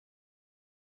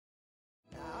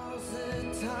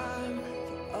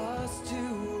us to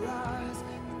rise,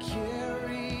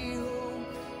 carry hope,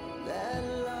 let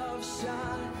love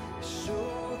shine,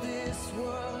 show this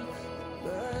world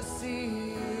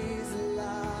mercy is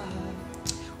alive.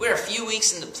 We're a few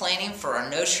weeks into planning for our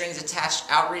No Strings Attached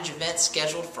outreach event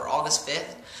scheduled for August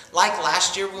 5th. Like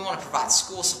last year, we want to provide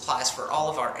school supplies for all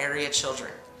of our area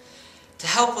children. To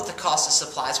help with the cost of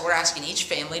supplies, we're asking each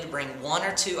family to bring 1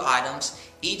 or 2 items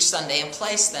each Sunday and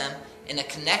place them in a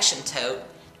connection tote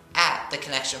at the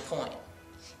connection point.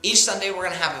 Each Sunday we're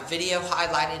going to have a video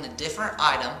highlighting a different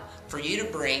item for you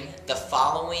to bring the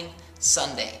following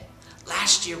Sunday.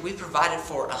 Last year we provided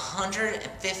for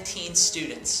 115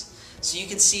 students, so you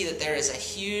can see that there is a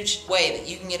huge way that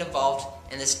you can get involved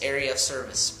in this area of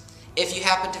service. If you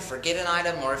happen to forget an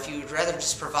item, or if you would rather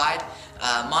just provide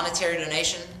a monetary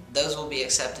donation, those will be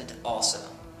accepted also.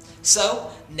 So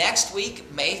next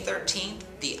week, May 13th,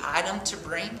 the item to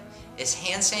bring is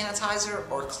hand sanitizer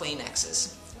or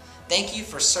Kleenexes. Thank you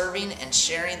for serving and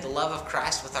sharing the love of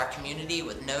Christ with our community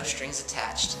with no strings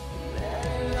attached.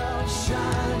 Let love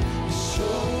shine,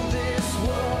 show